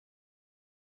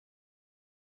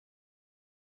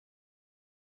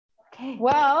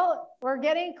Well, we're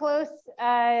getting close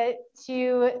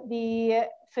to the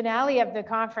finale of the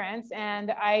conference,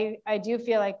 and I do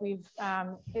feel like we've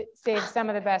saved some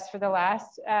of the best for the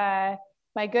last.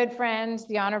 My good friend,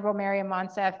 the Honourable Maryam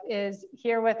Monsef, is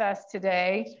here with us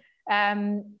today.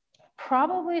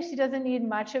 Probably she doesn't need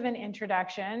much of an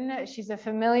introduction. She's a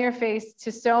familiar face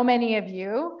to so many of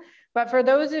you. But for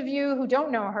those of you who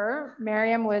don't know her,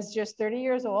 Maryam was just 30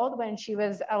 years old when she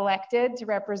was elected to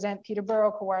represent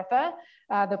Peterborough Kawartha,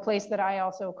 the place that I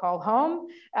also call home,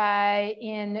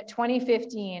 in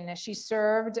 2015. She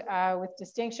served with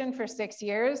distinction for 6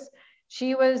 years.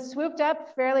 She was swooped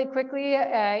up fairly quickly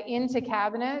into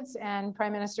cabinet, and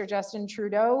Prime Minister Justin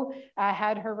Trudeau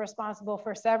had her responsible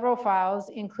for several files,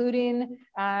 including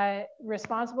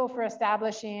responsible for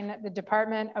establishing the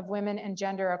Department of Women and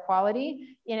Gender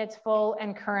Equality in its full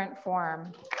and current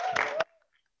form.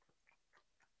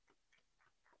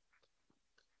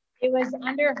 It was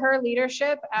under her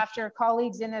leadership, after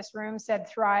colleagues in this room said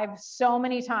thrive so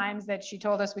many times that she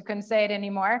told us we couldn't say it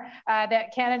anymore,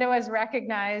 that Canada was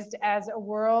recognized as a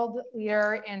world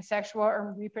leader in sexual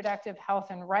and reproductive health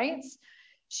and rights.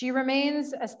 She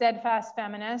remains a steadfast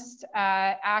feminist,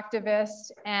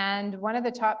 activist, and one of the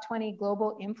top 20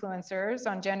 global influencers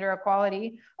on gender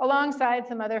equality, alongside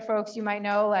some other folks you might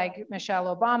know like Michelle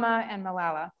Obama and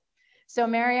Malala. So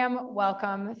Maryam,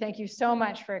 welcome. Thank you so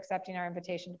much for accepting our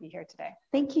invitation to be here today.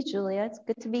 Thank you, Julia. It's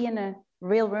good to be in a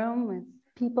real room with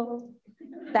people,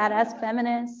 badass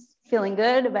feminists, feeling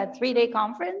good about a 3-day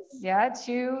conference. Yeah,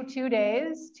 two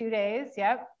days,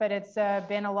 yep. But it's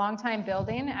been a long time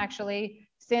building. Actually,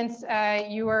 since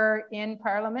you were in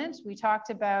Parliament,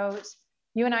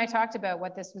 you and I talked about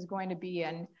what this was going to be,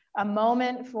 and a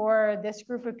moment for this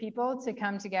group of people to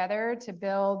come together to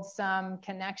build some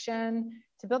connection,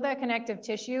 to build that connective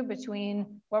tissue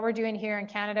between what we're doing here in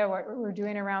Canada, what we're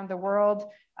doing around the world,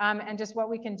 and just what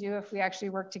we can do if we actually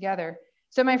work together.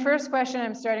 So my first question,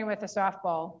 I'm starting with a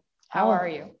softball. How are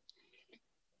you?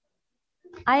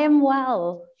 I am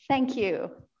well, thank you.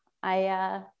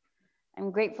 I'm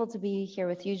grateful to be here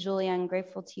with you, Julia. I'm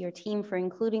grateful to your team for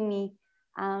including me.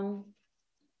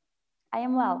 I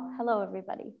am well. Hello,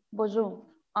 everybody. Bonjour,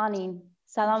 Anin,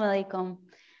 salam alaikum.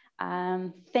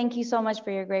 Thank you so much for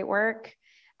your great work.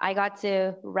 I got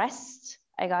to rest,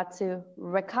 I got to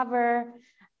recover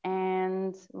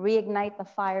and reignite the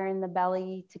fire in the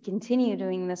belly to continue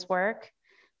doing this work.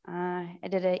 I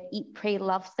did a eat, pray,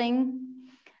 love thing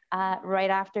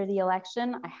right after the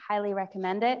election. I highly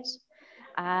recommend it.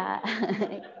 How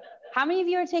many of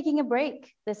you are taking a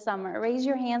break this summer? Raise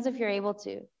your hands if you're able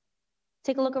to.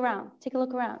 Take a look around, take a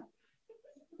look around.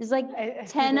 There's like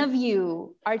 10 of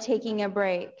you are taking a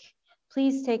break.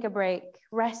 Please take a break,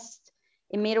 rest.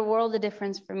 It made a world of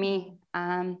difference for me.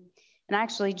 And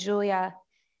actually, Julia,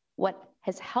 what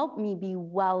has helped me be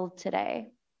well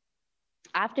today,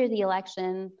 after the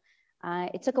election,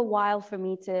 it took a while for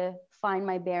me to find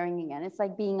my bearing again. It's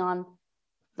like being on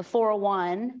the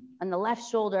 401 on the left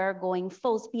shoulder going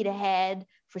full speed ahead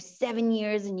for 7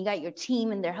 years, and you got your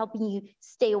team and they're helping you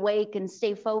stay awake and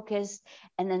stay focused.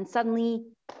 And then suddenly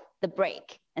the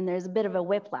break, and there's a bit of a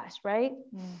whiplash, right?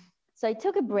 So I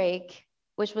took a break,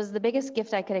 which was the biggest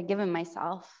gift I could have given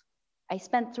myself. I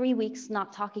spent 3 weeks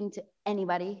not talking to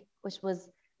anybody, which was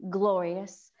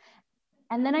glorious.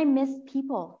 And then I missed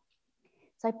people.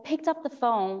 So I picked up the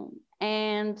phone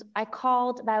and I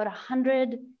called about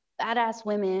 100 badass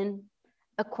women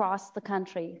across the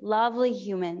country, lovely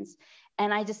humans.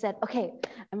 And I just said, okay,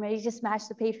 I'm ready to smash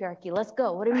the patriarchy. Let's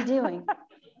go. What are we doing?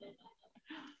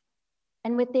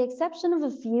 And with the exception of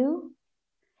a few,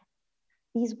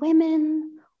 these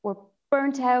women were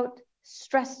burnt out,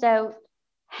 stressed out,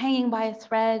 hanging by a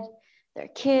thread, their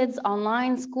kids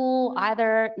online school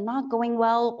either not going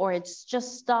well or it's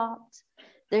just stopped.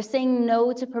 They're saying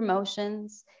no to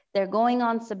promotions. They're going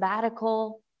on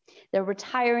sabbatical. They're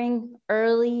retiring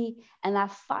early, and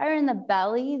that fire in the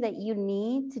belly that you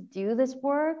need to do this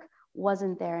work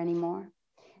wasn't there anymore.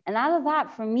 And out of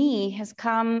that, for me, has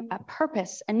come a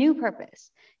purpose, a new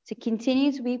purpose, to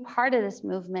continue to be part of this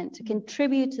movement, to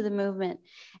contribute to the movement,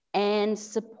 and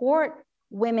support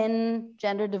women,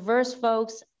 gender diverse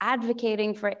folks,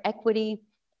 advocating for equity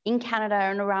in Canada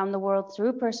and around the world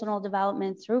through personal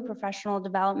development, through professional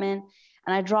development.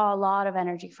 And I draw a lot of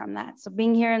energy from that. So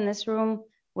being here in this room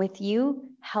with you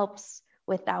helps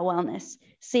with that wellness.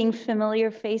 Seeing familiar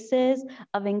faces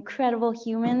of incredible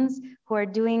humans who are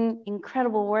doing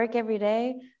incredible work every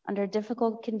day under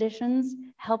difficult conditions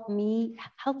helps me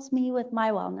with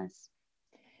my wellness.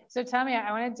 So tell me,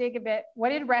 I want to dig a bit. What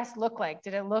did rest look like?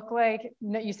 Did it look like,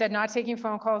 you said not taking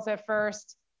phone calls at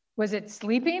first. Was it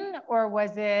sleeping, or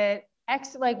was it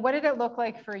like, what did it look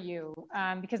like for you?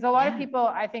 Because a lot of people,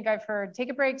 I think I've heard, take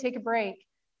a break.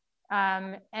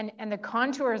 And the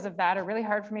contours of that are really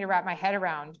hard for me to wrap my head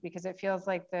around because it feels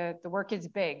like the work is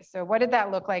big. So what did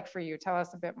that look like for you? Tell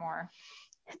us a bit more.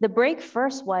 The break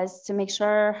first was to make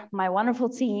sure my wonderful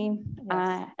team,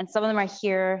 and some of them are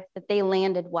here, that they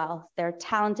landed well. They're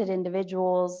talented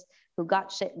individuals who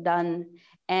got shit done,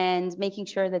 and making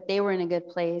sure that they were in a good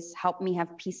place helped me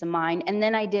have peace of mind. And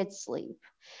then I did sleep.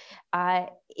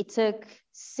 It took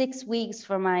 6 weeks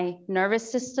for my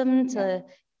nervous system to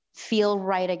feel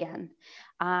right again.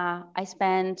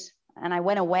 And I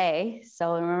went away.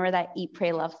 So remember that eat,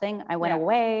 pray, love thing? I went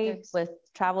away with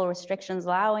travel restrictions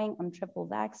allowing. I'm triple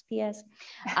vax, PS.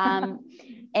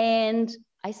 And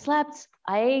I slept,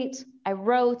 I ate, I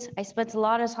wrote, I spent a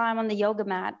lot of time on the yoga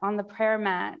mat, on the prayer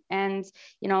mat. And,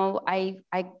 you know, I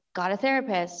got a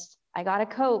therapist, I got a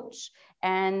coach.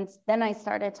 And then I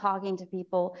started talking to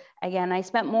people again. I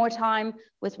spent more time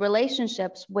with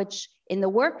relationships, which in the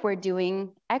work we're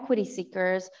doing, equity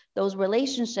seekers, those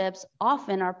relationships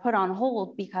often are put on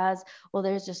hold because, well,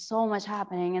 there's just so much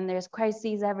happening and there's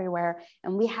crises everywhere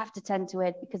and we have to tend to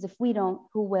it because if we don't,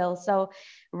 who will? So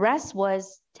rest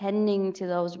was tending to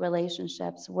those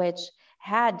relationships, which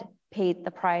had paid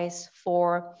the price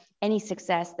for any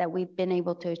success that we've been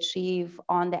able to achieve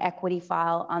on the equity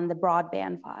file, on the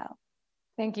broadband file.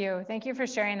 Thank you. Thank you for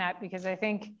sharing that, because I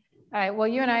think, well,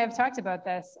 you and I have talked about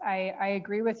this. I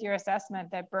agree with your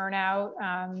assessment that burnout,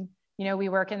 you know, we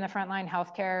work in the frontline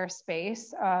healthcare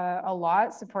space a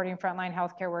lot, supporting frontline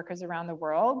healthcare workers around the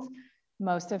world,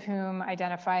 most of whom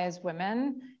identify as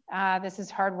women. This is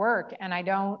hard work. And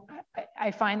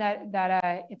I find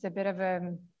that it's a bit of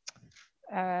a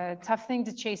tough thing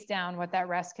to chase down what that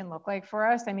rest can look like for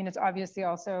us. I mean, it's obviously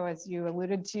also, as you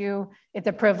alluded to, it's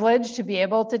a privilege to be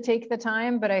able to take the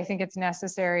time, but I think it's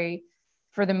necessary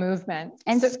for the movement.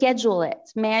 And schedule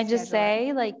it. May I just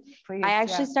say, like, please, I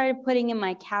actually started putting in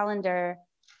my calendar,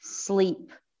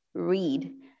 sleep,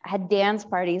 read. I had dance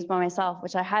parties by myself,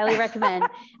 which I highly recommend.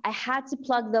 I had to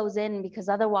plug those in because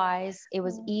otherwise it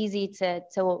was easy to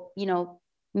you know,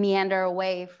 meander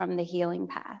away from the healing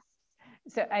path.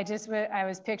 So I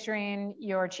was picturing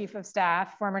your chief of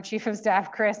staff, former chief of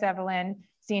staff, Chris Evelyn,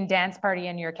 seeing dance party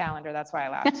in your calendar. That's why I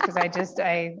laughed, because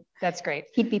that's great.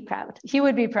 He'd be proud. He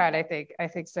would be proud, I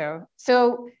think so.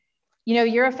 So, you know,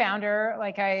 you're a founder,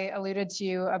 like I alluded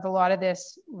to, of a lot of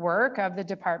this work of the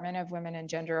Department of Women and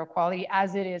Gender Equality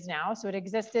as it is now. So it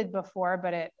existed before,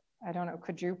 but it, I don't know,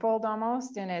 quadrupled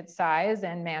almost in its size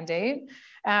and mandate.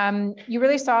 You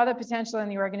really saw the potential in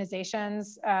the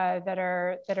organizations that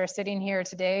are sitting here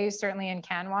today, certainly in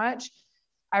CanWatch.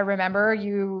 I remember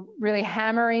you really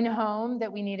hammering home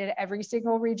that we needed every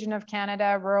single region of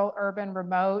Canada, rural, urban,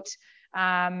 remote,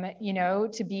 you know,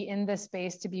 to be in this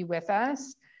space, to be with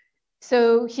us.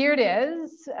 So here it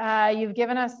is. You've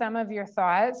given us some of your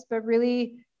thoughts, but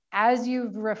really, as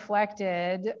you've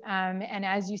reflected and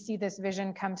as you see this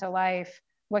vision come to life,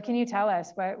 what can you tell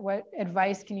us? What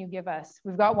advice can you give us?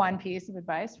 We've got one piece of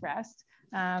advice, rest,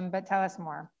 but tell us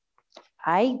more.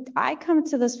 I come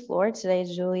to this floor today,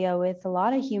 Julia, with a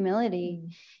lot of humility.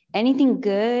 Anything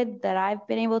good that I've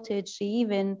been able to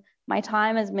achieve in my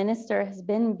time as minister has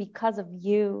been because of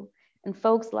you and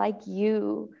folks like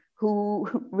you who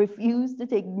refused to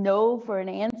take no for an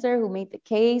answer, who made the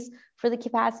case for the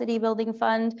capacity building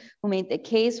fund, who made the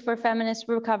case for feminist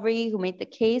recovery, who made the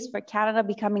case for Canada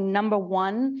becoming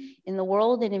 #1 in the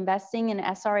world in investing in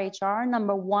SRHR,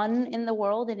 #1 in the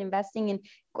world in investing in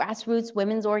grassroots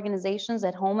women's organizations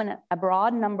at home and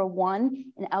abroad, #1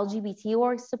 in LGBT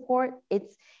org support.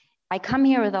 I come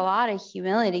here with a lot of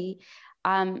humility.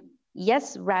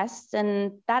 Yes, rest,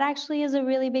 and that actually is a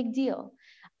really big deal.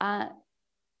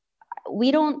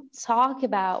 We don't talk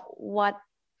about what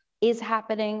is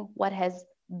happening, what has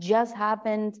just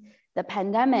happened. The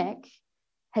pandemic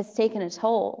has taken a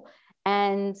toll.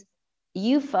 And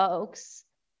you folks,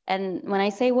 and when I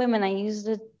say women, I use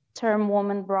the term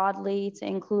woman broadly to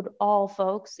include all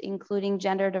folks, including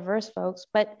gender diverse folks.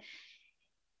 But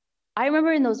I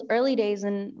remember in those early days,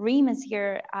 and Reem is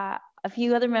here, a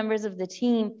few other members of the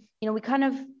team, you know, we kind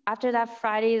of, after that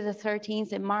Friday the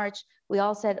 13th in March, we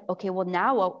all said, okay, well,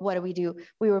 now what do we do?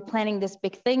 We were planning this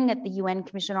big thing at the UN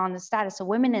Commission on the Status of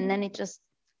Women, and then it just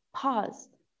paused.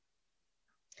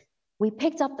 We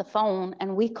picked up the phone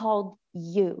and we called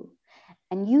you,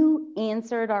 and you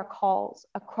answered our calls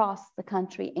across the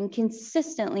country, and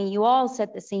consistently you all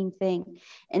said the same thing.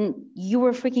 And you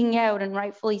were freaking out, and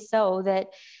rightfully so, that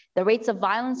the rates of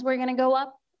violence were gonna go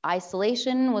up,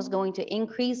 Isolation was going to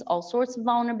increase all sorts of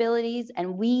vulnerabilities,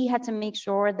 and we had to make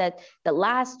sure that the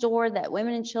last door that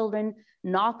women and children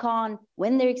knock on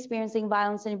when they're experiencing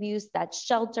violence and abuse, that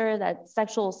shelter, that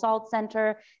sexual assault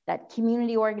center, that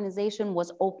community organization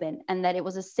was open, and that it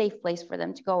was a safe place for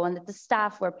them to go, and that the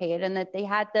staff were paid, and that they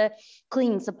had the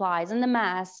cleaning supplies and the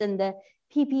masks and the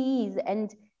PPEs.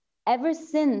 And ever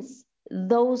since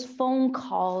those phone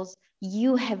calls,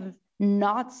 you have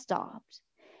not stopped.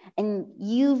 And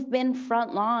you've been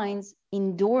front lines,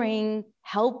 enduring,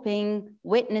 helping,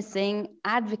 witnessing,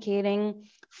 advocating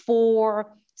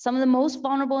for some of the most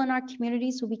vulnerable in our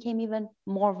communities who became even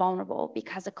more vulnerable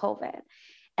because of COVID.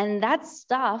 And that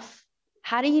stuff,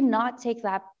 how do you not take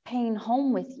that pain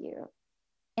home with you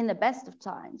in the best of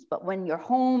times? But when your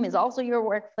home is also your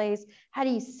workplace, how do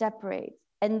you separate?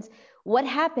 And what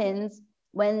happens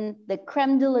when the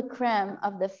creme de la creme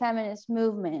of the feminist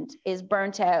movement is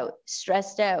burnt out,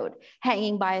 stressed out,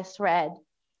 hanging by a thread,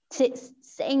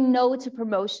 saying no to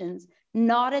promotions,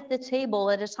 not at the table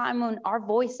at a time when our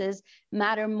voices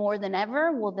matter more than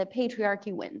ever? Well, the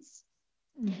patriarchy wins.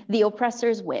 The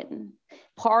oppressors win.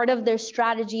 Part of their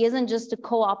strategy isn't just to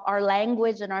co-opt our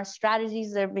language and our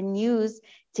strategies that have been used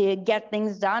to get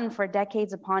things done for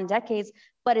decades upon decades,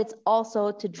 but it's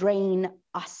also to drain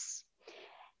us.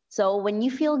 So when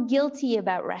you feel guilty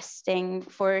about resting,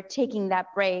 for taking that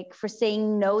break, for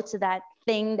saying no to that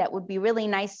thing that would be really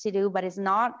nice to do, but is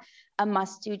not a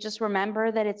must do, just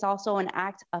remember that it's also an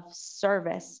act of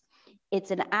service.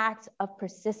 It's an act of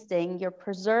persisting. You're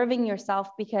preserving yourself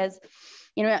because,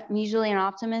 you know, I'm usually an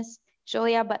optimist,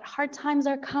 Julia, but hard times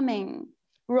are coming.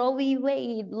 Roe v.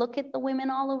 Wade, look at the women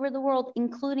all over the world,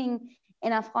 including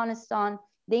in Afghanistan.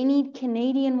 They need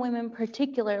Canadian women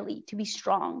particularly to be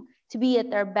strong, to be at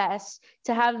their best,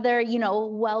 to have their,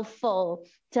 well full,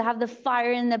 to have the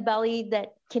fire in the belly that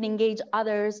can engage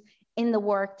others in the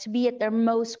work, to be at their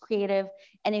most creative.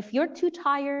 And if you're too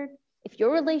tired, if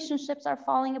your relationships are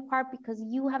falling apart because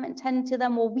you haven't tended to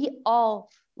them, well, we all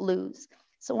lose.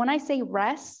 So when I say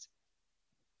rest,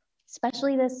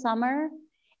 especially this summer,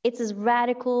 it's as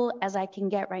radical as I can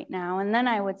get right now. And then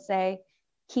I would say,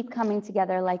 keep coming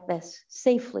together like this,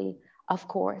 safely, of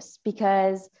course,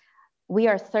 because we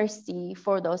are thirsty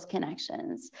for those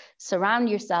connections. Surround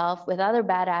yourself with other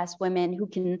badass women who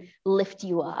can lift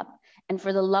you up. And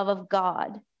for the love of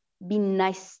God, be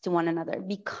nice to one another,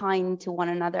 be kind to one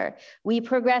another. We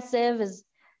progressive, as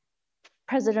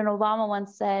President Obama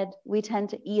once said, we tend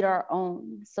to eat our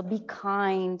own. So be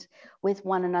kind with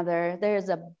one another. There's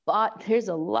a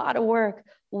lot of work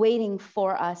waiting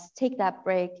for us. Take that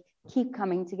break, keep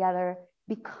coming together,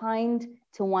 be kind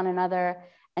to one another.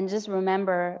 And just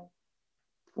remember,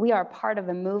 we are part of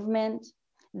a movement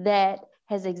that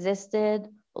has existed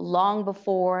long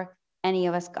before any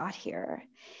of us got here.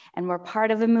 And we're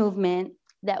part of a movement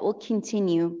that will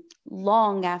continue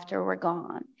long after we're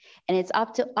gone. And it's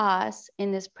up to us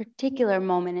in this particular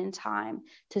moment in time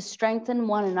to strengthen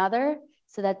one another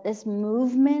so that this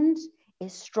movement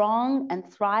is strong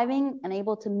and thriving and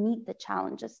able to meet the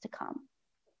challenges to come.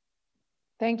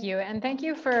 Thank you. And thank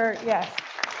you for, yes.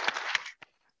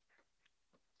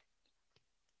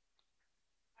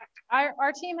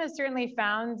 Our team has certainly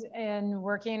found in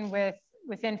working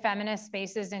within feminist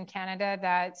spaces in Canada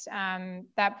that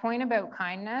that point about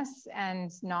kindness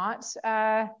and not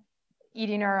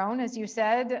eating our own, as you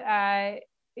said,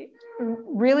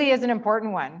 really is an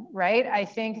important one, right? I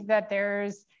think that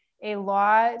there's a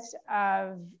lot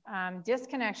of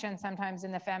disconnection sometimes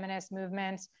in the feminist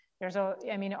movement.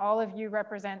 All of you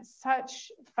represent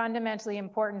such fundamentally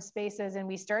important spaces, and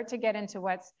we start to get into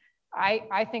what's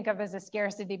I think of as a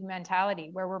scarcity mentality,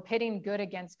 where we're pitting good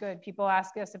against good. People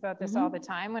ask us about this all the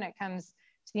time when it comes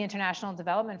to the international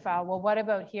development file. Well, what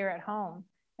about here at home?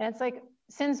 And it's like,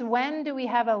 since when do we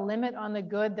have a limit on the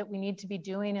good that we need to be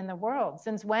doing in the world?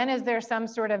 Since when is there some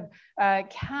sort of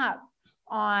cap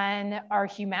on our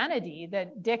humanity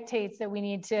that dictates that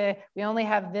we only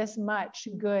have this much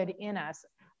good in us?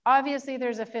 Obviously,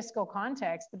 there's a fiscal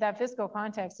context, but that fiscal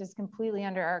context is completely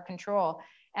under our control.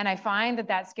 And I find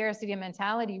that scarcity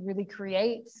mentality really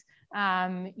creates,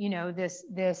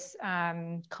 this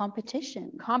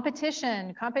competition,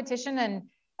 and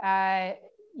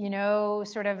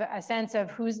sort of a sense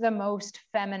of who's the most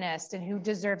feminist and who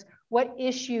deserves what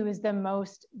issue is the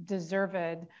most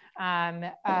deserved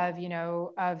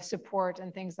of support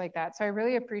and things like that. So I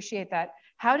really appreciate that.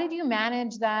 How did you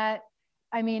manage that?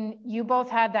 I mean, you both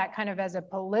had that kind of as a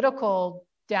political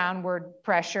downward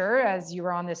pressure as you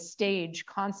were on this stage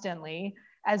constantly,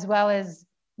 as well as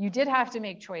you did have to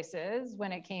make choices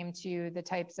when it came to the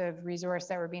types of resource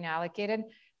that were being allocated.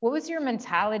 What was your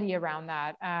mentality around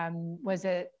that? Was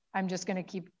it, I'm just going to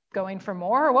keep going for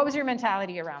more? Or what was your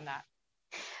mentality around that?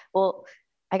 Well,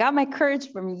 I got my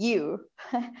courage from you.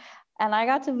 And I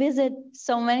got to visit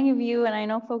so many of you, and I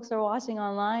know folks are watching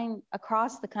online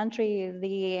across the country,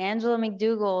 the Angela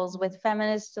McDougals with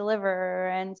Feminists Deliver,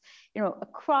 and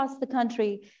across the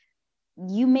country,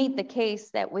 you made the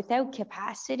case that without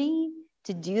capacity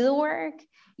to do the work,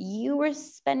 you were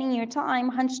spending your time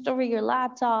hunched over your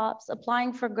laptops,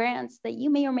 applying for grants that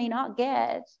you may or may not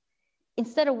get,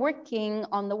 instead of working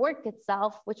on the work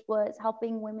itself, which was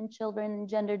helping women, children, and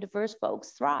gender diverse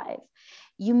folks thrive.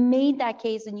 You made that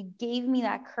case and you gave me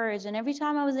that courage. And every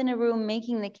time I was in a room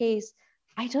making the case,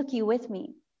 I took you with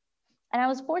me. And I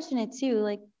was fortunate too,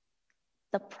 like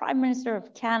the Prime Minister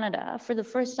of Canada, for the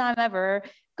first time ever,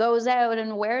 goes out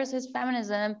and wears his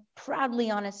feminism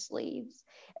proudly on his sleeves.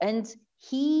 And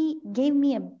he gave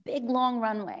me a big, long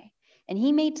runway. And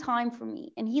he made time for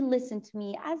me and he listened to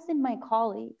me, as did my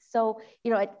colleagues. So,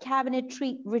 at Cabinet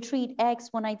Retreat X,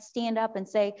 when I'd stand up and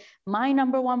say, my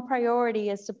number one priority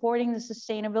is supporting the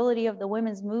sustainability of the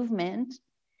women's movement,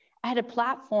 I had a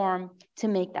platform to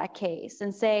make that case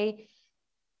and say,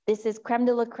 this is creme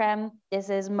de la creme. This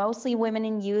is mostly women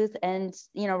and youth and,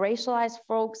 racialized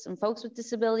folks and folks with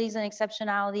disabilities and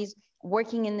exceptionalities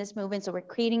working in this movement. So we're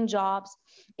creating jobs.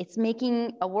 It's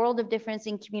making a world of difference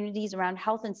in communities around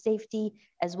health and safety,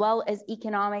 as well as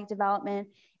economic development.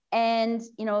 And,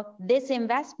 this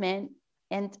investment,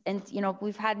 and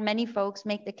we've had many folks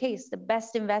make the case, the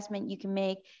best investment you can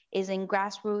make is in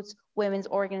grassroots women's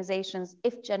organizations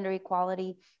if gender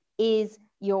equality is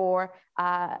your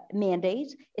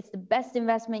mandate. It's the best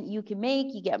investment you can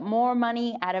make. You get more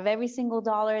money out of every single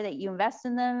dollar that you invest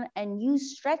in them, and you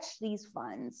stretch these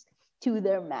funds to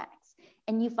their max.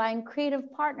 And you find creative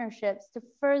partnerships to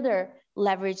further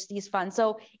leverage these funds.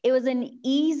 So it was an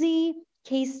easy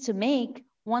case to make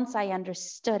once I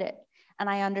understood it. And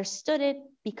I understood it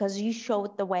because you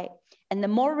showed the way. And the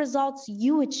more results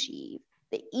you achieve,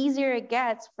 the easier it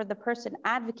gets for the person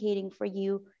advocating for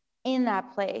you in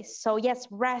that place. So yes,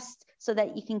 rest so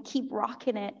that you can keep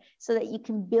rocking it, so that you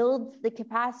can build the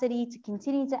capacity to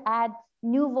continue to add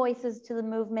new voices to the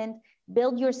movement,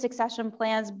 build your succession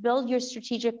plans, build your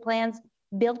strategic plans,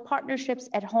 build partnerships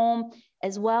at home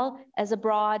as well as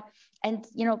abroad. And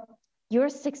your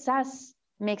success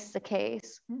makes the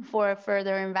case for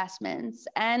further investments.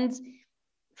 And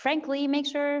frankly, make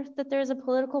sure that there's a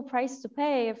political price to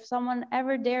pay if someone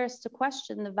ever dares to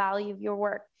question the value of your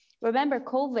work. Remember,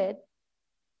 COVID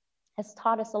has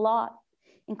taught us a lot,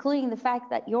 including the fact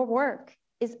that your work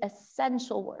is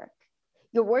essential work.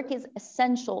 Your work is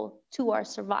essential to our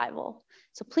survival.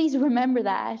 So please remember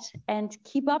that and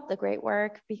keep up the great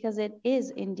work, because it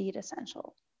is indeed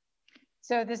essential.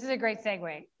 So this is a great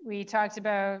segue. We talked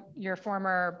about your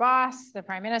former boss, the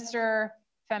Prime Minister,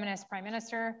 feminist Prime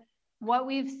Minister. What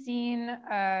we've seen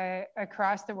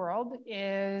across the world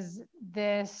is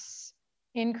this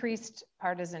increased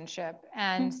partisanship,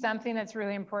 and something that's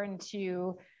really important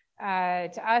to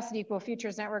us at Equal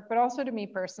Futures Network, but also to me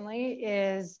personally,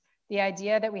 is the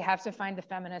idea that we have to find the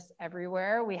feminists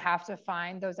everywhere. We have to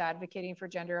find those advocating for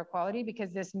gender equality,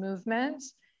 because this movement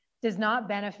does not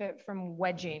benefit from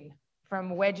wedging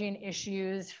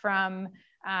issues, from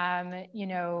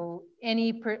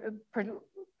any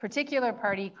particular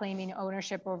party claiming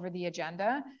ownership over the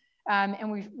agenda.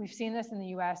 And we've seen this in the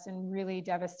US in really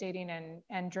devastating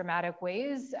and dramatic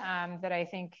ways that I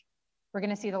think we're going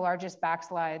to see the largest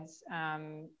backslides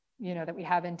that we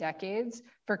have in decades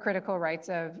for critical rights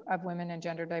of women and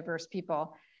gender diverse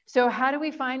people. So how do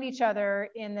we find each other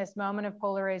in this moment of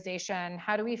polarization?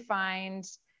 How do we find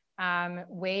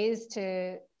ways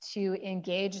to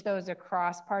engage those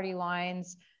across party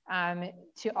lines,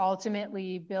 to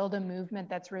ultimately build a movement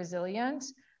that's resilient,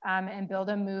 and build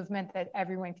a movement that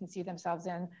everyone can see themselves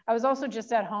in? I was also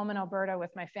just at home in Alberta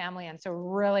with my family, and so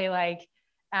really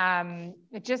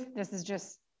this is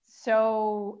just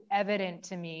so evident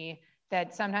to me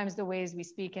that sometimes the ways we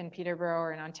speak in Peterborough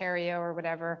or in Ontario or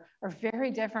whatever are very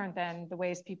different than the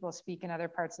ways people speak in other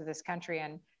parts of this country.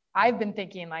 And I've been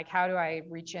thinking, how do I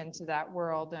reach into that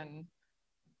world and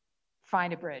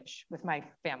find a bridge with my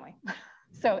family?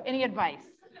 So any advice?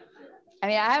 I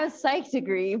mean, I have a psych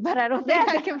degree, but I don't think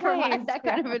I can provide that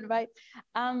kind of advice.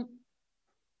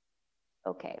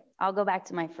 Okay, I'll go back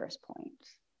to my first point.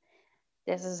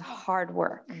 This is hard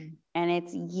work, and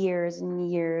it's years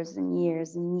and years and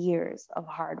years and years of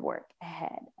hard work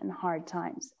ahead and hard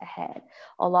times ahead.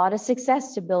 A lot of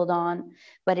success to build on,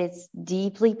 but it's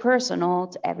deeply personal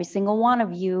to every single one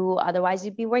of you. Otherwise,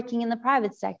 you'd be working in the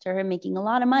private sector and making a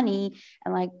lot of money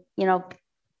and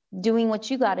doing what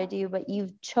you got to do, but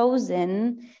you've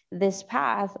chosen this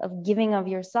path of giving of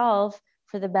yourself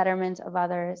for the betterment of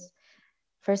others.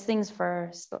 First things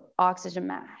first, oxygen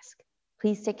mask.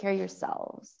 Please take care of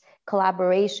yourselves.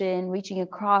 Collaboration, reaching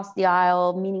across the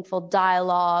aisle, meaningful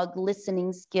dialogue,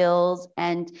 listening skills,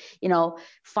 and, you know,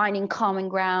 finding common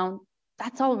ground.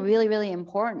 That's all really, really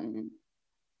important.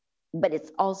 But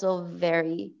it's also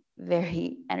very,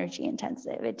 very energy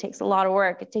intensive. It takes a lot of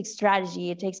work. It takes strategy.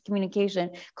 It takes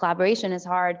communication. Collaboration is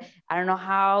hard. I don't know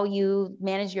how you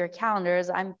manage your calendars.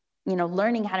 I'm, you know,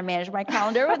 learning how to manage my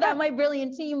calendar without my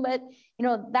brilliant team, but, you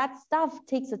know, that stuff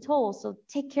takes a toll. So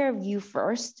take care of you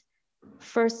first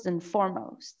and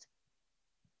foremost.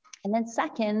 And then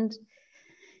second,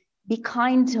 be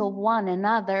kind to one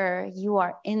another. You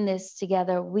are in this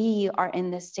together. We are in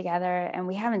this together, and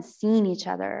we haven't seen each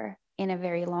other in a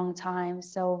very long time.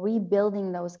 So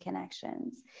rebuilding those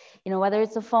connections, you know, whether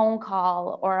it's a phone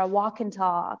call or a walk and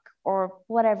talk or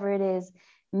whatever it is,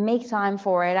 make time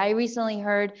for it. I recently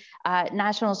heard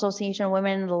National Association of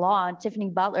Women in the Law, Tiffany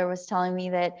Butler was telling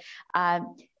me that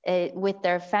with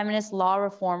their feminist law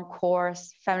reform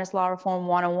course, Feminist Law Reform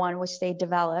 101, which they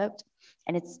developed,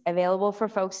 and it's available for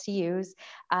folks to use,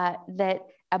 that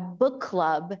a book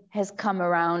club has come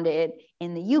around it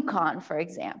in the Yukon, for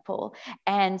example.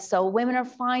 And so women are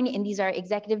finding, and these are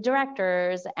executive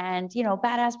directors and, you know,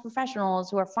 badass professionals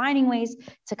who are finding ways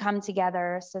to come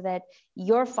together so that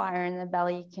your fire in the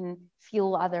belly can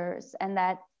fuel others, and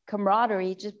that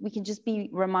camaraderie, we can just be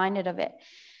reminded of it.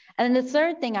 And then the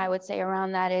third thing I would say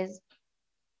around that is,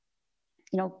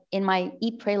 you know, in my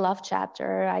Eat, Pray, Love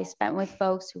chapter, I spent with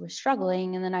folks who were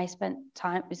struggling, and then I spent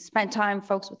time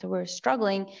folks who were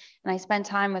struggling, and I spent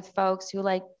time with folks who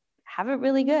like have it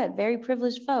really good, very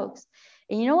privileged folks.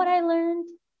 And you know what I learned?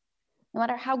 No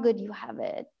matter how good you have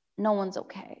it, no one's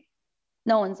okay.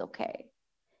 No one's okay.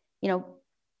 You know,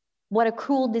 what a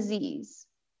cruel disease.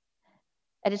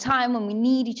 At a time when we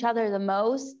need each other the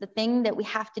most, the thing that we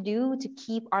have to do to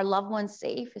keep our loved ones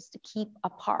safe is to keep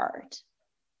apart.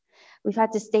 We've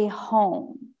had to stay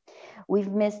home.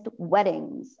 We've missed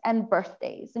weddings and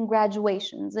birthdays and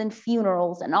graduations and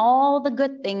funerals, and all the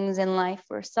good things in life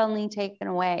were suddenly taken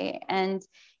away. And,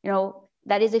 you know,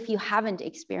 that is if you haven't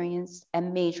experienced a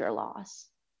major loss.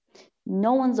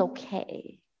 No one's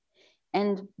okay.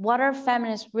 And what are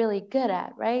feminists really good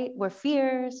at, right? We're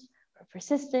fierce, we're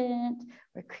persistent,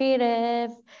 we're creative,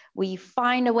 we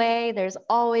find a way, there's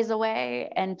always a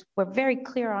way, and we're very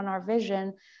clear on our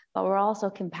vision, but we're also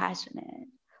compassionate.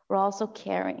 We're also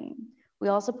caring. We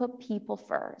also put people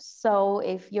first. So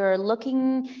if you're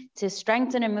looking to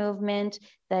strengthen a movement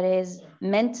that is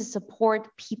meant to support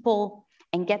people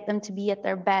and get them to be at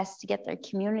their best, to get their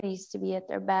communities to be at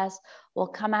their best, we'll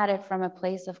come at it from a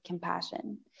place of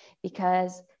compassion,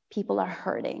 because people are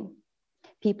hurting.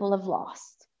 People have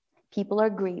lost. People are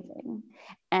grieving.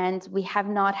 And we have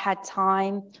not had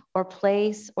time or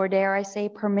place, or dare I say,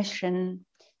 permission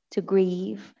to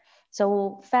grieve.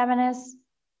 So feminists,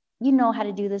 you know how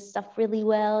to do this stuff really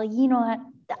well. You know how,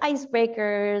 the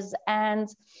icebreakers and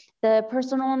the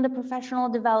personal and the professional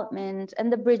development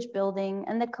and the bridge building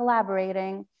and the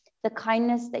collaborating, the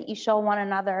kindness that you show one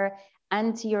another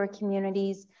and to your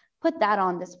communities, put that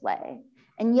on display.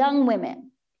 And young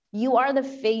women, you are the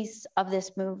face of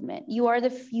this movement. You are the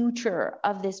future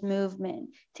of this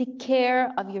movement. Take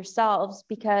care of yourselves,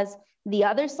 because the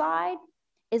other side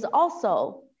is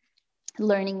also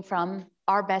learning from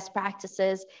our best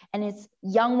practices, and it's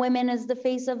young women as the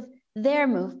face of their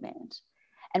movement.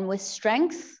 And with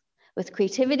strength, with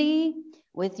creativity,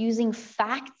 with using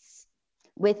facts,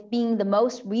 with being the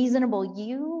most reasonable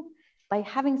you, by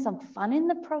having some fun in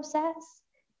the process,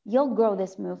 you'll grow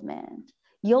this movement.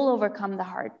 You'll overcome the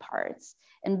hard parts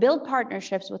and build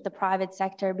partnerships with the private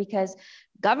sector, because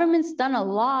government's done a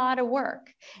lot of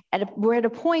work. We're at a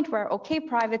point where, okay,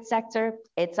 private sector,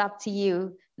 it's up to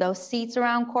you. Those seats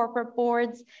around corporate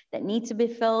boards that need to be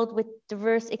filled with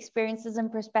diverse experiences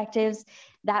and perspectives,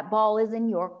 that ball is in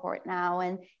your court now.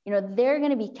 And, you know, they're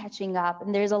going to be catching up,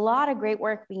 and there's a lot of great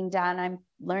work being done. I'm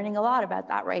learning a lot about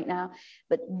that right now,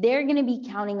 but they're going to be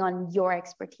counting on your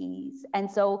expertise.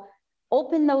 And so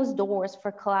open those doors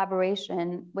for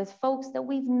collaboration with folks that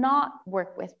we've not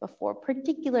worked with before,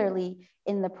 particularly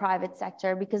in the private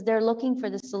sector, because they're looking for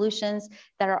the solutions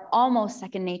that are almost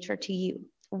second nature to you.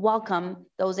 Welcome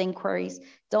those inquiries.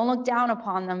 Don't look down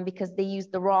upon them because they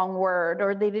used the wrong word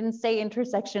or they didn't say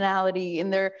intersectionality in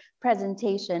their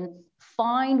presentation.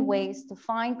 Find ways to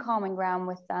find common ground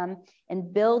with them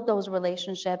and build those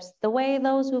relationships the way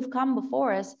those who've come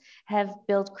before us have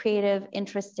built creative,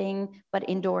 interesting, but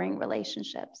enduring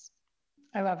relationships.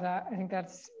 I love that. I think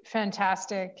that's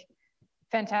fantastic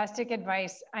Fantastic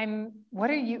advice. What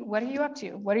are you up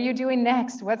to? What are you doing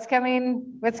next? What's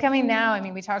coming now? I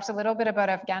mean, we talked a little bit about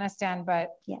Afghanistan, but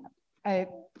yeah,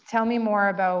 tell me more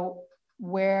about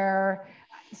where.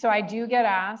 So I do get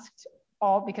asked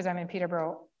because I'm in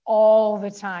Peterborough all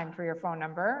the time for your phone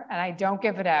number, and I don't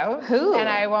give it out. Who? And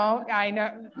I won't. I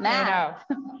know.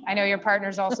 I know your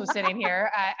partner's also sitting here.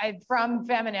 I'm from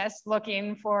Feminists,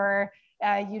 looking for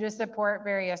you to support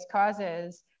various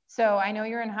causes. So I know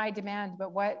you're in high demand,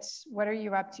 but what are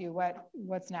you up to?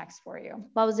 What's next for you?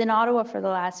 Well, I was in Ottawa for the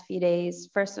last few days.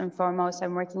 First and foremost,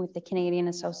 I'm working with the Canadian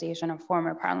Association of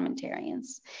Former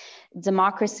Parliamentarians.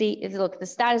 Democracy, look, the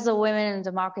status of women in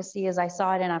democracy, as I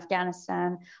saw it in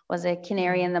Afghanistan, was a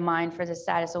canary in the mine for the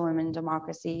status of women in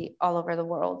democracy all over the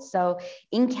world. So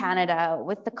in Canada,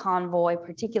 with the convoy,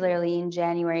 particularly in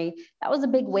January, that was a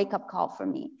big wake-up call for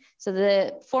me. So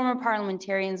the former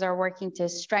parliamentarians are working to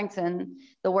strengthen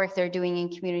the work they're doing in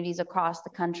communities across the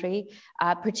country,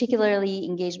 particularly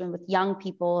engagement with young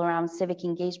people around civic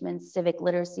engagement, civic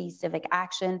literacy, civic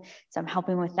action. So I'm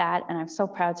helping with that, and I'm so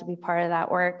proud to be part of that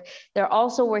work. They're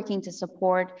also working to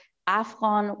support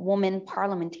Afghan women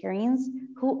parliamentarians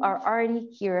who are already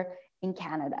here in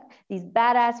Canada. These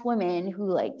badass women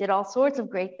who did all sorts of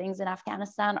great things in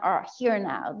Afghanistan are here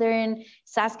now. They're in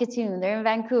Saskatoon, they're in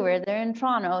Vancouver, they're in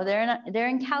Toronto, they're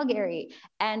in Calgary,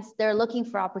 and they're looking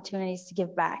for opportunities to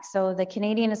give back. So the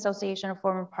Canadian Association of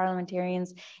Former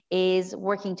Parliamentarians is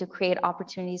working to create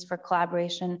opportunities for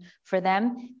collaboration for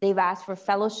them. They've asked for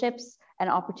fellowships and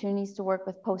opportunities to work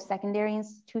with post-secondary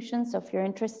institutions. So if you're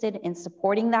interested in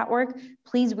supporting that work,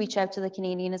 please reach out to the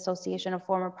Canadian Association of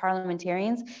Former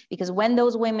Parliamentarians, because when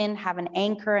those women have an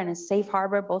anchor and a safe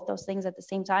harbor, both those things at the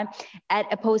same time, at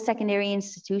a post-secondary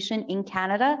institution in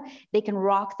Canada, they can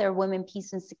rock their women,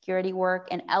 peace and security work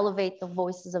and elevate the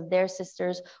voices of their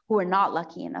sisters who are not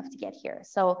lucky enough to get here.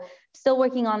 So still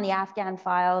working on the Afghan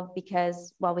file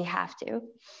because, well, we have to.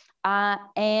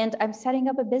 And I'm setting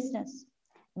up a business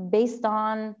based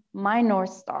on my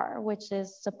North Star, which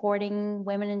is supporting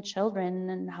women and children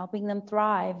and helping them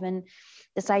thrive. And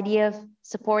this idea of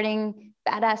supporting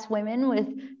badass women with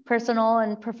personal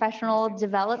and professional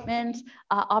development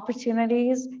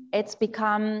opportunities, it's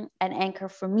become an anchor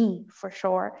for me, for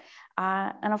sure.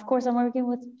 And of course, I'm working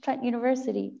with Trent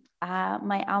University,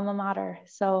 my alma mater.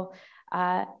 So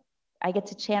I get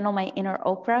to channel my inner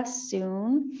Oprah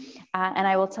soon, and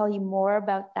I will tell you more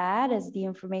about that as the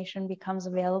information becomes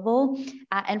available.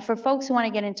 And for folks who want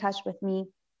to get in touch with me,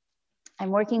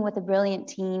 I'm working with a brilliant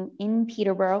team in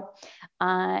Peterborough,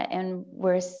 and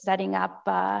we're setting up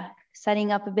a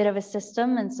bit of a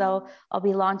system. And so I'll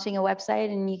be launching a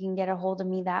website, and you can get a hold of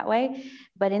me that way.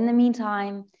 But in the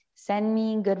meantime, send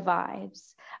me good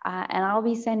vibes, and I'll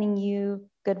be sending you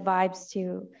good vibes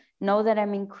too. Know that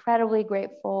I'm incredibly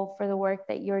grateful for the work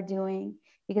that you're doing,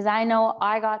 because I know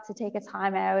I got to take a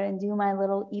time out and do my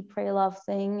little eat, pray, love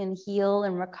thing and heal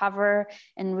and recover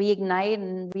and reignite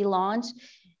and relaunch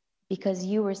because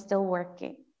you were still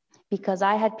working, because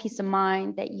I had peace of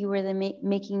mind that you were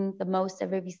making the most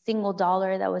of every single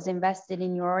dollar that was invested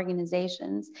in your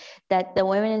organizations, that the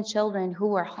women and children who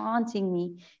were haunting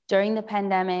me during the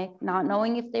pandemic, not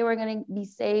knowing if they were going to be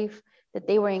safe, that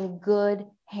they were in good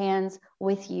hands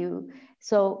with you.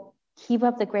 So keep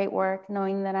up the great work,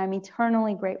 knowing that I'm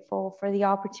eternally grateful for the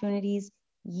opportunities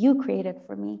you created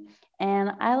for me.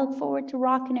 And I look forward to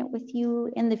rocking it with you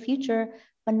in the future,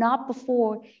 but not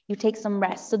before you take some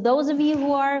rest. So those of you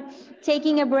who are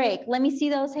taking a break, let me see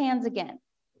those hands again.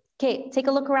 Okay, take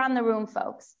a look around the room,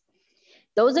 folks.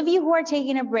 Those of you who are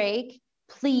taking a break,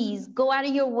 please go out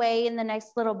of your way in the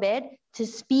next little bit to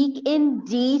speak in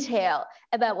detail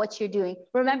about what you're doing.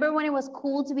 Remember when it was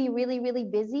cool to be really, really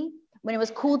busy? When it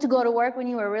was cool to go to work when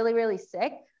you were really, really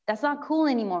sick? That's not cool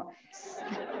anymore.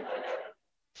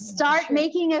 Start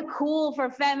making it cool for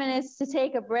feminists to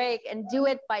take a break, and do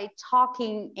it by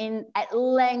talking at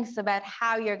length about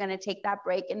how you're going to take that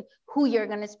break and who you're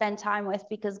going to spend time with,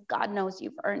 because God knows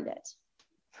you've earned it.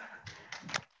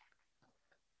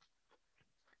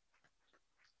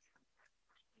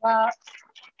 Well,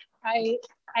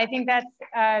 I think that's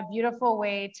a beautiful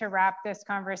way to wrap this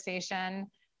conversation.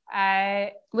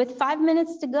 With 5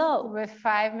 minutes to go. With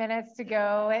 5 minutes to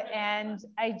go. And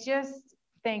I just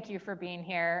thank you for being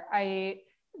here.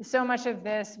 So much of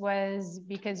this was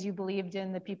because you believed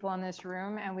in the people in this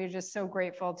room, and we're just so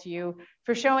grateful to you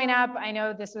for showing up. I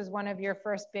know this was one of your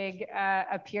first big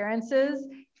appearances.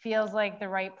 Feels like the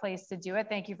right place to do it.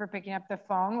 Thank you for picking up the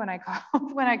phone when I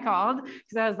called,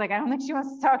 because I was like, I don't think she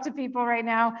wants to talk to people right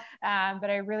now. But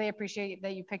I really appreciate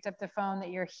that you picked up the phone, that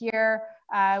you're here.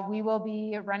 We will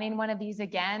be running one of these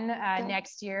again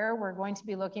next year. We're going to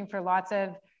be looking for lots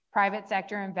of private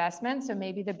sector investment. So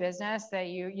maybe the business that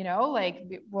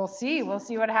we'll see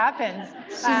what happens.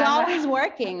 She's always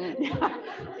working.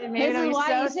 Maybe this is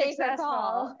why you take her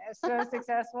call. So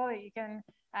successful that you can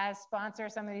sponsor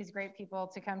some of these great people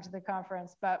to come to the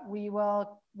conference. But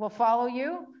we'll follow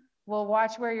you. We'll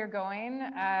watch where you're going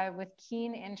with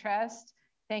keen interest.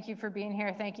 Thank you for being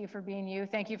here. Thank you for being you.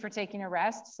 Thank you for taking a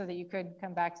rest so that you could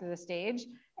come back to the stage.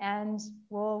 And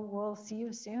we'll see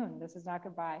you soon. This is not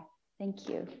goodbye. Thank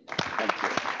you. Thank you.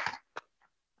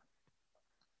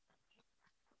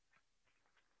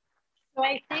 So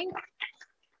I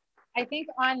think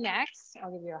on next,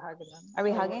 I'll give you a hug again. Are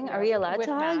we hugging? Are we allowed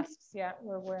to hug? Masks. Yeah,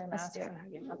 we're wearing masks and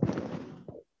hugging.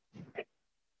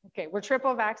 Okay, we're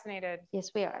triple vaccinated. Yes,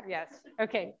 we are. Yes.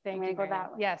 Okay, thank you. Go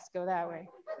that way. Yes, go that way.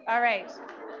 All right.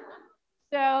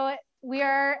 So we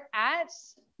are at,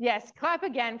 yes, clap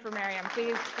again for Maryam,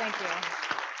 please. Thank you.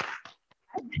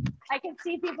 I can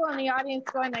see people in the audience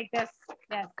going like this.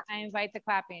 Yes, I invite the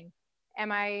clapping.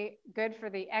 Am I good for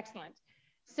the excellent?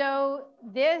 So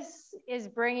this is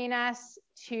bringing us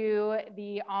to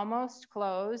the almost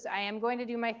close. I am going to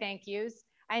do my thank yous.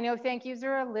 I know thank yous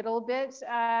are a little bit,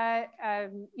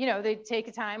 they take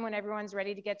a time when everyone's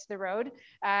ready to get to the road,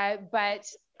 but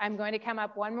I'm going to come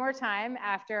up one more time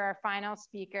after our final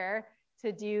speaker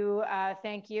to do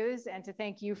thank yous and to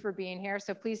thank you for being here.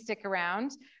 So please stick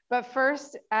around. But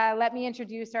first, let me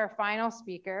introduce our final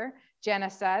speaker, Jenna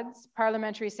Sudds,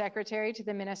 Parliamentary Secretary to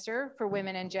the Minister for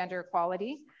Women and Gender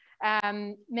Equality.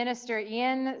 Minister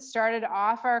Ian started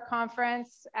off our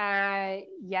conference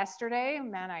yesterday.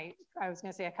 Man, I was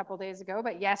going to say a couple days ago,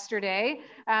 but yesterday.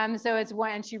 So it's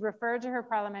when she referred to her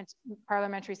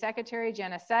parliamentary secretary,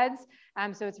 Jenna Sudds.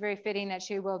 So it's very fitting that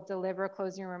she will deliver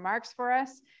closing remarks for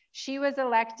us. She was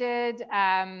elected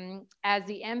as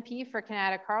the MP for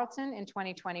Canada Carleton in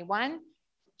 2021.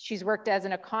 She's worked as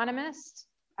an economist,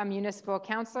 a municipal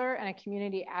councillor, and a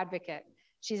community advocate.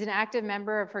 She's an active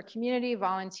member of her community,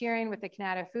 volunteering with the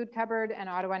Canada Food Cupboard and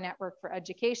Ottawa Network for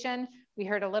Education. We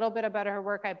heard a little bit about her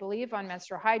work, I believe, on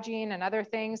menstrual hygiene and other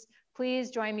things.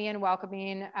 Please join me in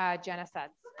welcoming Jenna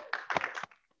Sudds.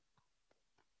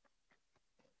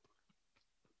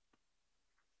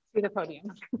 To the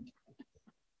podium.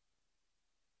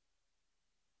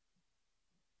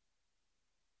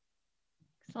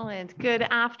 Excellent. Good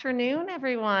afternoon,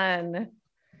 everyone.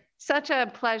 Such a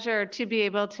pleasure to be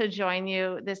able to join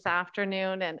you this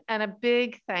afternoon, and a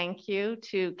big thank you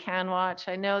to CanWatch.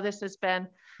 I know this has been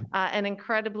an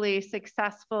incredibly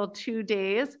successful 2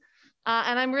 days,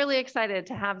 and I'm really excited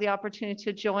to have the opportunity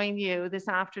to join you this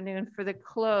afternoon for the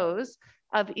close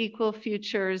of Equal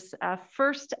Future's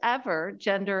first ever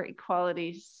Gender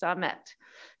Equality Summit.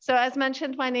 So as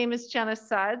mentioned, my name is Jenna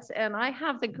Sudds, and I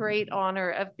have the great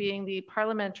honor of being the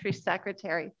Parliamentary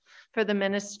Secretary for the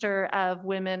Minister of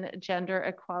Women, Gender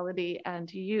Equality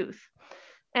and Youth.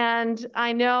 And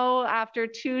I know after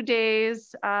 2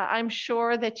 days, I'm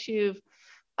sure that you've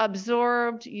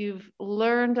absorbed, you've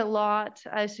learned a lot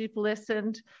as you've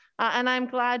listened, and I'm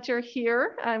glad you're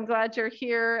here. I'm glad you're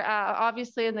here,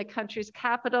 obviously in the country's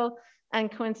capital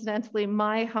and coincidentally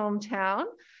my hometown.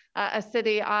 A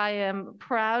city I am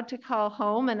proud to call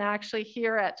home, and actually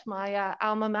here at my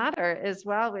alma mater as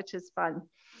well, which is fun.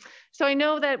 So I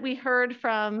know that we heard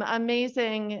from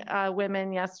amazing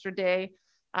women yesterday,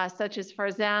 such as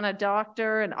Farzana,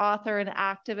 doctor, an author and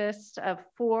activist of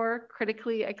 4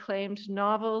 critically acclaimed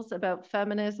novels about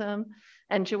feminism,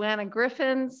 and Joanna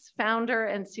Griffins, founder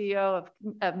and CEO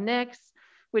of NIX,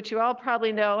 which you all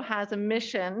probably know has a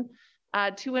mission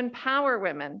to empower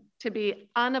women to be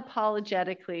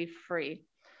unapologetically free.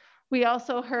 We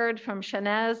also heard from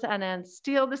Shanez Anand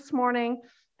Steele this morning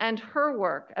and her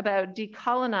work about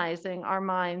decolonizing our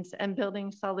minds and building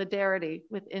solidarity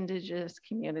with Indigenous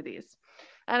communities.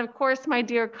 And of course, my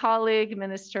dear colleague,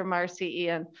 Minister Marcy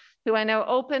Ian, who I know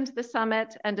opened the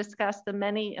summit and discussed the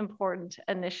many important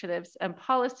initiatives and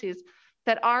policies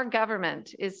that our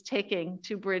government is taking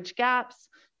to bridge gaps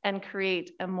and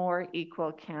create a more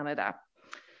equal Canada.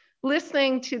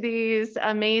 Listening to these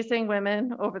amazing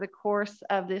women over the course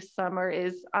of this summit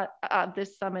is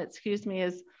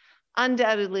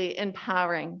undoubtedly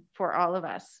empowering for all of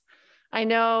us. I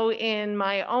know in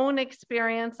my own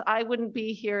experience, I wouldn't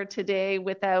be here today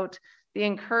without the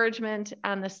encouragement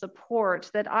and the support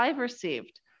that I've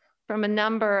received from a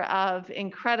number of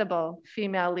incredible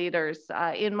female leaders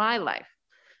in my life.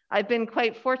 I've been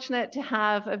quite fortunate to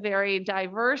have a very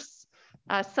diverse,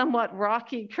 somewhat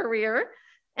rocky career,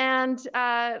 and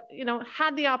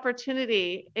had the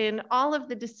opportunity in all of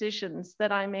the decisions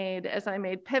that I made as I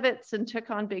made pivots and took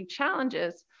on big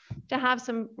challenges to have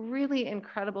some really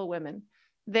incredible women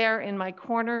there in my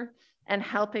corner and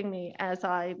helping me as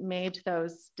I made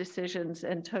those decisions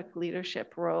and took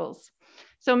leadership roles.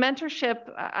 So mentorship,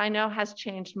 I know, has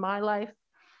changed my life.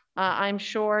 I'm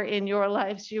sure in your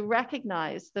lives you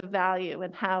recognize the value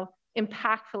and how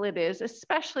impactful it is,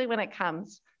 especially when it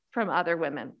comes from other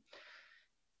women.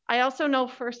 I also know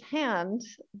firsthand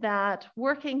that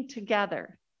working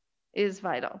together is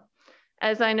vital.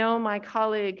 As I know my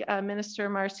colleague, Minister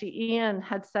Marcy Ian,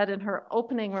 had said in her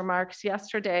opening remarks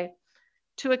yesterday,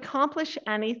 to accomplish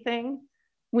anything,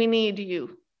 we need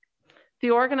you.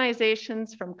 The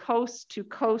organizations from coast to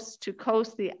coast to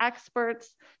coast, the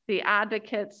experts, the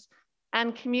advocates,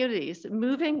 and communities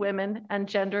moving women and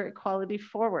gender equality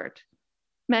forward,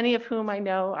 many of whom I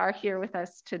know are here with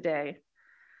us today.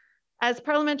 As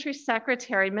Parliamentary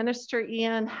Secretary, Minister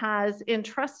Ian has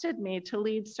entrusted me to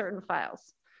lead certain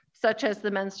files, such as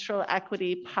the Menstrual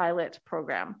Equity Pilot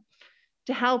Program.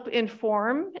 To help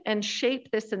inform and shape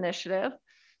this initiative,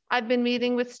 I've been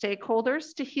meeting with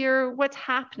stakeholders to hear what's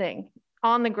happening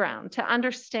on the ground, to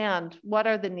understand what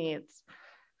are the needs.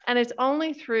 And it's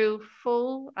only through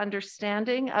full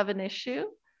understanding of an issue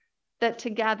that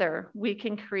together we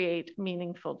can create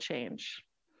meaningful change.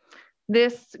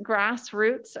 This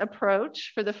grassroots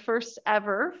approach for the first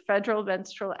ever Federal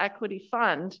Menstrual Equity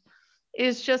Fund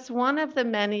is just one of the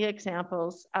many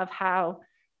examples of how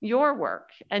your work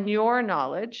and your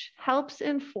knowledge helps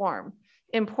inform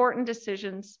important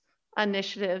decisions,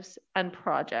 initiatives, and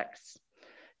projects.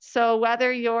 So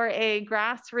whether you're a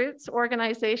grassroots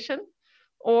organization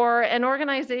or an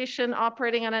organization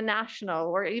operating on a national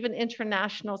or even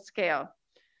international scale,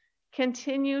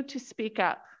 continue to speak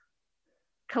up,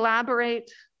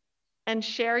 collaborate, and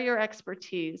share your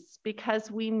expertise because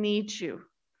we need you.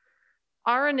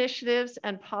 Our initiatives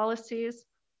and policies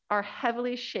are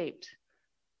heavily shaped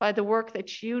by the work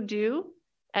that you do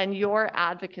and your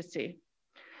advocacy.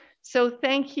 So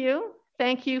thank you.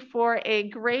 Thank you for a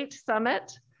great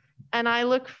summit. And I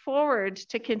look forward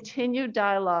to continued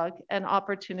dialogue and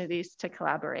opportunities to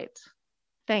collaborate.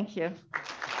 Thank you.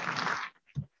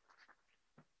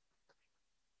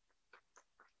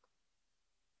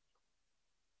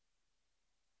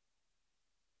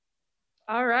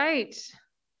 All right.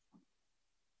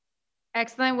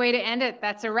 Excellent way to end it.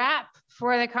 That's a wrap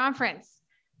for the conference.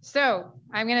 So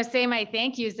I'm going to say my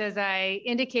thank yous as I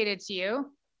indicated to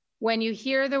you. When you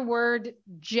hear the word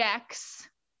JEX,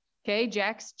 okay,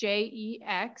 JEX,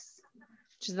 J-E-X,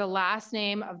 which is the last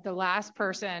name of the last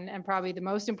person and probably the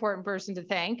most important person to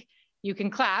thank, you can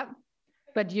clap,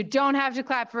 but you don't have to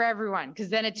clap for everyone because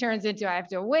then it turns into I have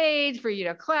to wait for you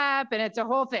to clap and it's a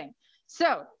whole thing.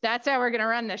 So that's how we're going to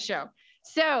run this show.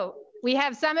 So we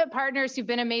have summit partners who've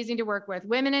been amazing to work with.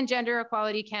 Women and Gender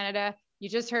Equality Canada, you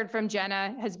just heard from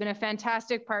Jenna, has been a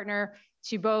fantastic partner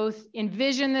to both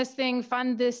envision this thing,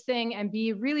 fund this thing, and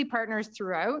be really partners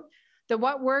throughout. The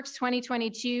What Works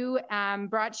 2022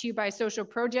 brought to you by Social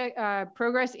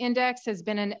Progress Index has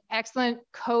been an excellent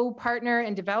co-partner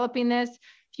in developing this.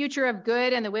 Future of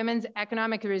Good and the Women's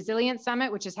Economic Resilience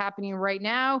Summit, which is happening right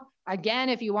now. Again,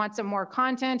 if you want some more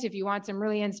content, if you want some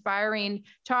really inspiring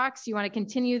talks, you want to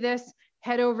continue this,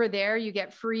 head over there. You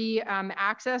get free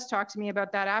access. Talk to me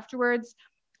about that afterwards.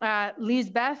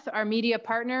 Lisbeth, our media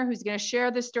partner, who's going to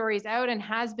share the stories out and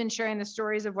has been sharing the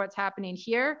stories of what's happening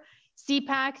here.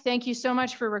 CPAC, thank you so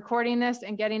much for recording this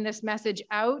and getting this message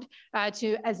out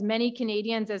to as many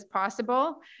Canadians as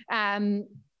possible.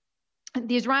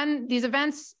 These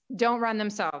events don't run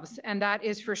themselves, and that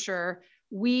is for sure.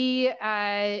 We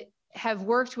have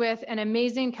worked with an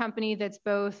amazing company that's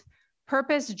both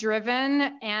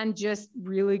purpose-driven and just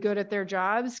really good at their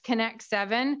jobs, Connect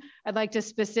 7. I'd like to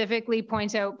specifically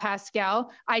point out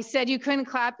Pascal. I said you couldn't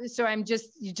clap, so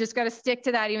you just got to stick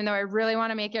to that, even though I really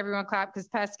want to make everyone clap because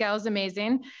Pascal is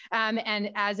amazing,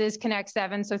 and as is Connect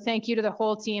 7. So thank you to the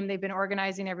whole team. They've been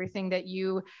organizing everything that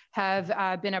you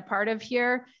have been a part of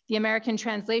here. The American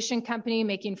Translation Company,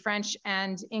 making French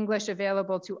and English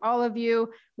available to all of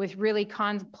you with really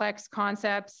complex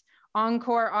concepts.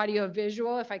 Encore Audio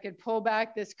Visual. If I could pull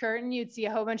back this curtain, you'd see a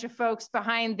whole bunch of folks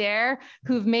behind there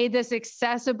who've made this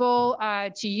accessible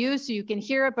to you so you can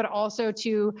hear it, but also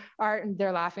to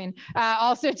they're laughing,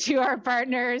 also to our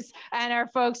partners and our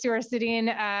folks who are sitting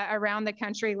around the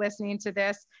country listening to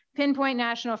this. Pinpoint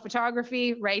National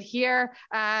Photography right here,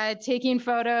 taking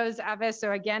photos of us.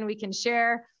 So again, we can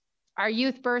share. Our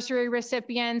youth bursary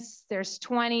recipients, there's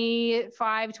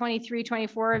 25, 23,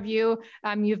 24 of you.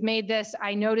 You've made this.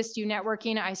 I noticed you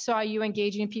networking. I saw you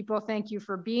engaging people. Thank you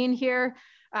for being here.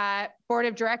 Board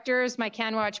of directors, my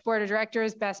CanWatch board of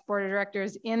directors, best board of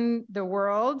directors in the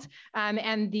world,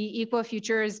 and the Equal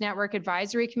Futures Network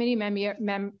Advisory Committee.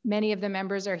 Many of the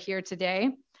members are here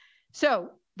today.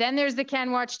 So then there's the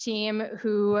CanWatch team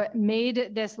who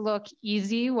made this look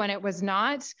easy when it was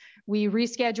not. We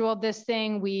rescheduled this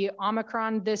thing, we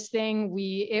Omicroned this thing,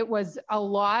 it was a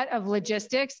lot of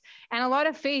logistics and a lot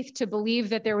of faith to believe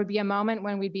that there would be a moment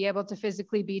when we'd be able to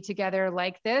physically be together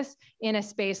like this in a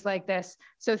space like this.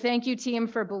 So thank you, team,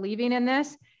 for believing in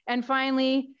this. And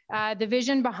finally, the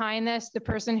vision behind this, the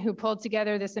person who pulled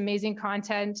together this amazing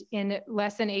content in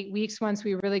less than 8 weeks once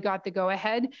we really got the go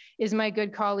ahead, is my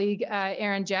good colleague,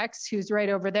 Aaron Jex, who's right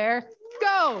over there.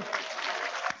 Go!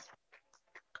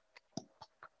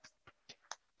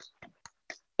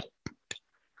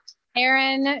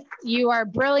 Aaron, you are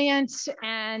brilliant,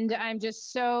 and I'm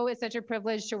just it's such a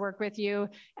privilege to work with you,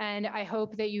 and I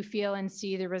hope that you feel and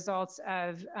see the results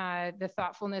of the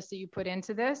thoughtfulness that you put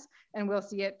into this, and we'll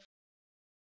see it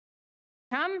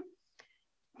come.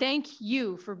 Thank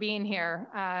you for being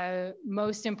here.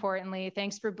 Most importantly,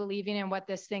 thanks for believing in what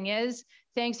this thing is.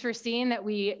 Thanks for seeing that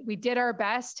we did our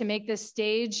best to make this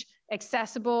stage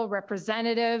accessible,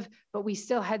 representative, but we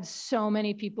still had so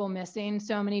many people missing,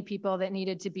 so many people that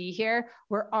needed to be here.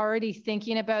 We're already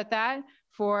thinking about that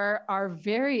for our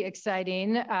very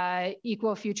exciting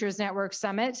Equal Futures Network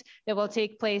Summit that will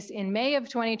take place in May of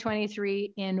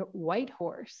 2023 in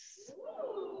Whitehorse.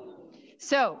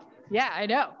 So, yeah, I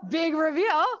know, big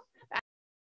reveal.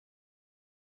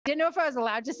 Didn't know if I was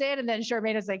allowed to say it, and then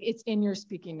Charmaine was like, it's in your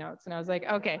speaking notes. And I was like,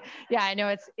 okay, yeah, I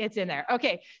know it's in there.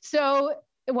 Okay, so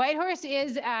Whitehorse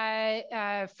is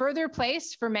a further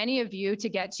place for many of you to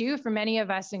get to, for many of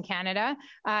us in Canada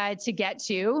to get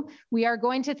to. We are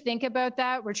going to think about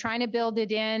that. We're trying to build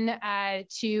it in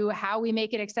to how we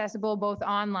make it accessible both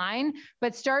online,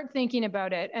 but start thinking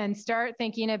about it and start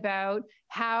thinking about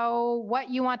what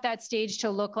you want that stage to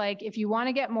look like. If you want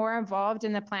to get more involved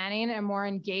in the planning and more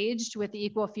engaged with the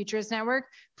Equal Futures Network,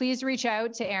 please reach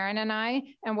out to Aaron and I,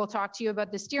 and we'll talk to you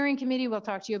about the steering committee. We'll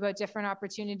talk to you about different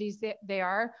opportunities that they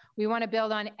are. We want to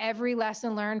build on every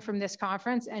lesson learned from this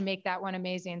conference and make that one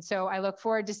amazing. So I look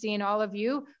forward to seeing all of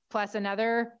you, plus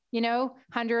another,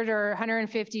 100 or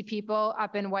 150 people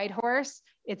up in Whitehorse.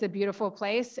 It's a beautiful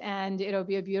place, and it'll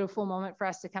be a beautiful moment for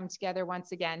us to come together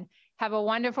once again. Have a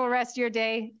wonderful rest of your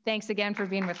day. Thanks again for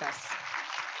being with us.